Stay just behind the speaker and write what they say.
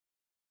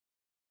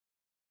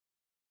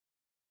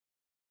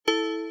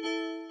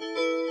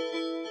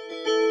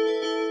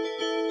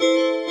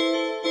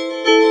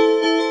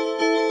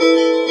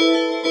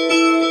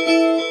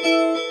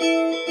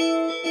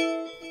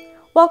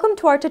Welcome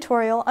to our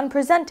tutorial on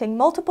presenting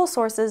multiple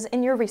sources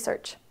in your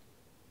research.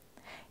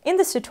 In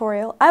this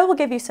tutorial, I will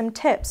give you some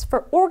tips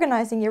for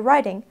organizing your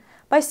writing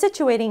by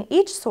situating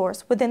each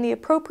source within the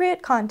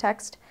appropriate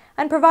context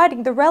and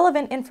providing the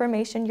relevant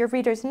information your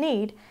readers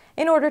need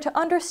in order to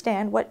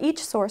understand what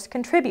each source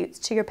contributes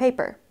to your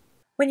paper.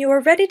 When you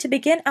are ready to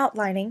begin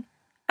outlining,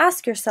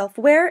 ask yourself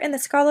where in the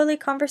scholarly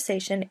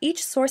conversation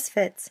each source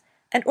fits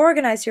and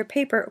organize your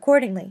paper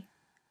accordingly.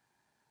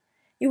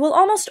 You will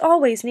almost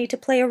always need to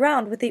play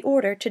around with the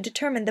order to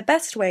determine the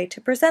best way to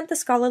present the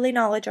scholarly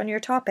knowledge on your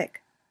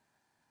topic.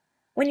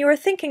 When you are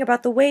thinking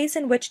about the ways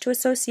in which to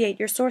associate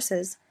your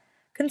sources,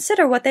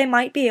 consider what they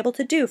might be able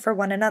to do for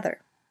one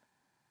another.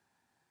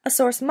 A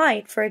source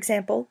might, for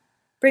example,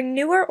 bring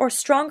newer or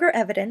stronger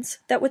evidence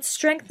that would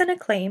strengthen a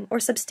claim or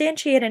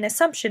substantiate an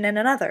assumption in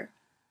another.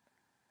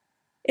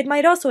 It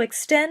might also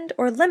extend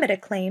or limit a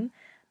claim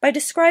by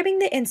describing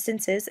the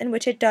instances in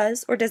which it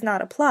does or does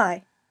not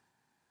apply.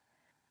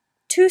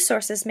 Two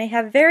sources may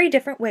have very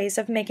different ways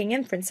of making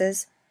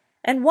inferences,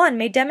 and one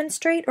may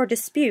demonstrate or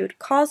dispute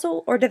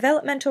causal or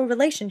developmental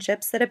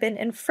relationships that have been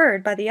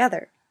inferred by the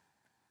other.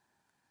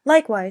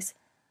 Likewise,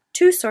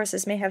 two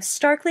sources may have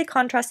starkly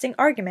contrasting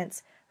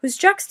arguments whose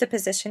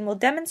juxtaposition will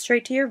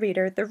demonstrate to your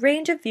reader the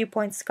range of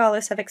viewpoints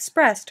scholars have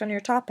expressed on your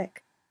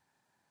topic.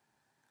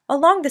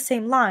 Along the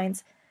same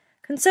lines,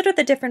 consider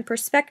the different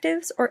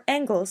perspectives or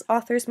angles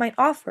authors might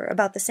offer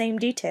about the same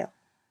detail.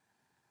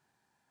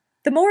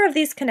 The more of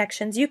these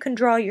connections you can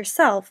draw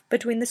yourself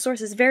between the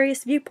source's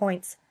various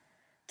viewpoints,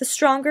 the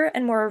stronger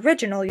and more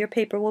original your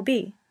paper will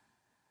be.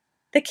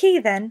 The key,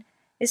 then,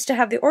 is to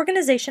have the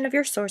organization of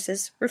your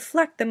sources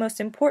reflect the most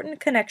important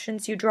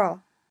connections you draw.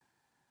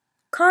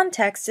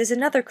 Context is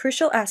another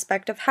crucial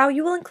aspect of how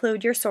you will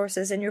include your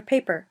sources in your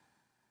paper.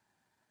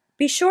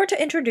 Be sure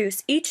to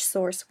introduce each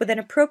source with an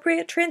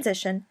appropriate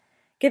transition,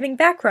 giving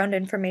background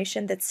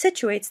information that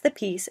situates the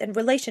piece in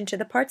relation to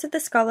the parts of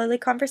the scholarly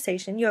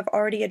conversation you have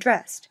already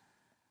addressed.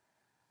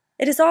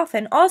 It is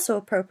often also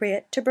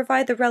appropriate to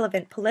provide the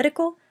relevant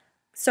political,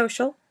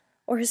 social,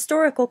 or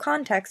historical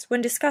context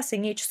when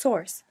discussing each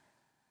source.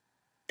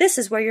 This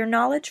is where your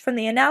knowledge from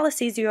the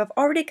analyses you have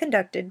already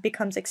conducted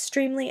becomes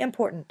extremely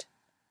important.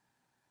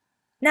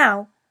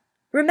 Now,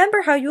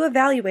 remember how you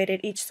evaluated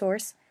each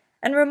source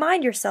and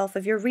remind yourself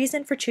of your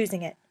reason for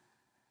choosing it.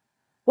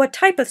 What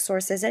type of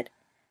source is it,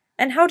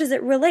 and how does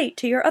it relate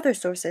to your other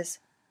sources?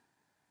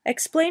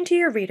 Explain to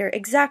your reader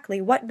exactly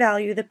what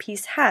value the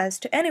piece has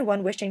to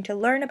anyone wishing to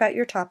learn about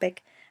your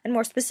topic, and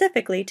more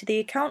specifically to the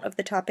account of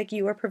the topic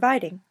you are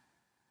providing.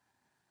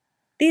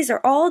 These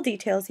are all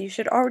details you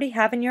should already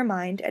have in your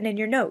mind and in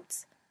your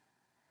notes.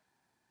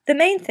 The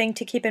main thing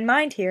to keep in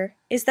mind here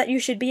is that you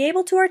should be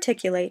able to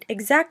articulate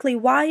exactly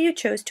why you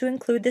chose to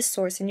include this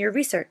source in your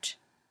research.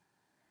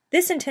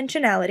 This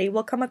intentionality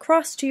will come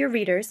across to your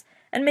readers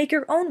and make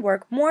your own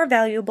work more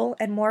valuable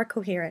and more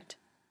coherent.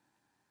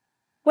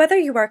 Whether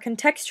you are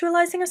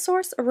contextualizing a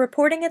source or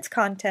reporting its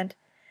content,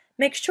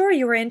 make sure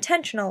you are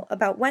intentional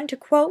about when to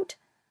quote,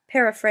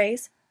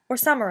 paraphrase, or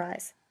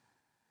summarize.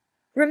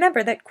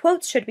 Remember that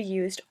quotes should be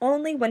used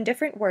only when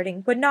different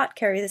wording would not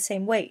carry the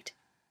same weight.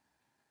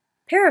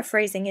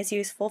 Paraphrasing is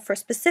useful for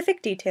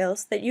specific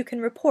details that you can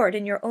report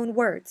in your own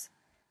words.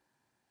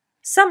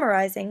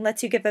 Summarizing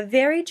lets you give a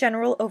very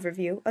general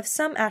overview of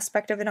some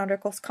aspect of an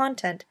article's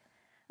content,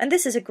 and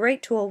this is a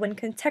great tool when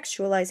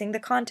contextualizing the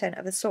content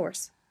of a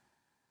source.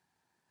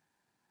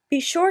 Be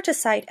sure to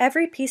cite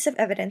every piece of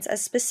evidence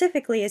as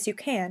specifically as you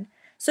can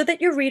so that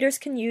your readers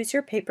can use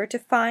your paper to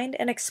find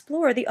and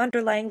explore the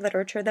underlying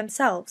literature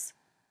themselves.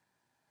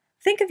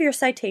 Think of your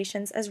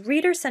citations as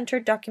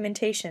reader-centered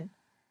documentation.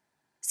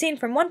 Seen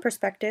from one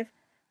perspective,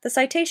 the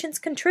citations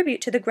contribute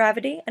to the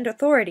gravity and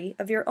authority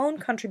of your own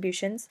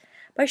contributions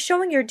by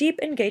showing your deep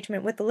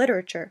engagement with the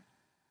literature.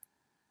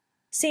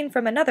 Seen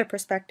from another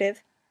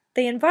perspective,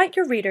 they invite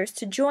your readers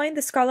to join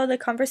the scholarly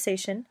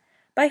conversation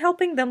by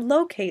helping them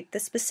locate the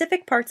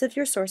specific parts of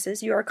your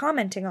sources you are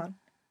commenting on.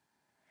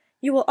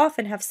 You will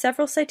often have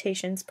several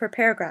citations per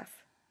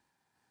paragraph.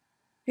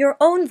 Your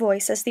own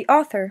voice as the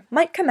author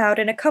might come out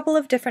in a couple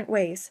of different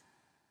ways.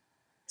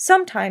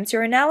 Sometimes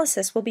your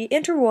analysis will be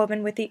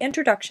interwoven with the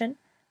introduction,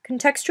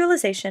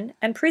 contextualization,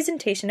 and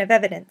presentation of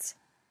evidence.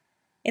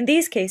 In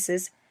these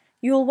cases,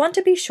 you will want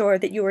to be sure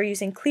that you are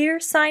using clear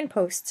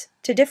signposts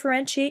to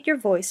differentiate your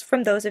voice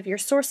from those of your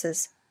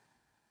sources.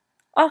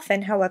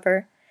 Often,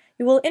 however,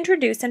 you will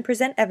introduce and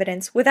present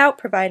evidence without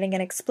providing an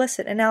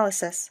explicit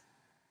analysis.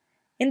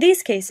 In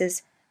these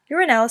cases,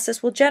 your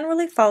analysis will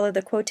generally follow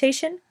the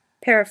quotation,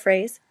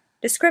 paraphrase,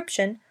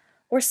 description,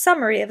 or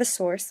summary of a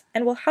source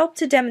and will help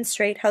to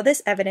demonstrate how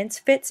this evidence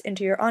fits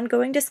into your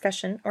ongoing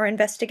discussion or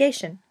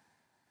investigation.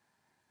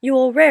 You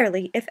will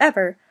rarely, if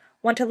ever,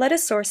 want to let a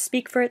source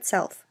speak for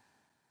itself.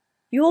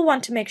 You will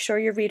want to make sure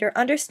your reader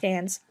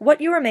understands what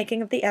you are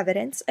making of the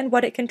evidence and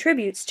what it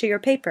contributes to your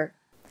paper.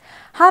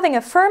 Having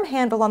a firm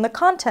handle on the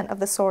content of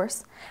the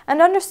source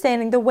and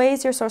understanding the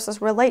ways your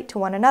sources relate to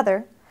one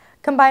another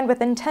combined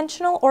with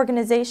intentional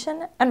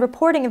organization and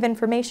reporting of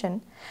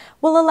information,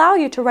 will allow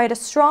you to write a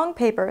strong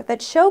paper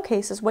that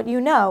showcases what you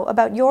know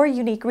about your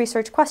unique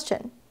research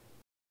question.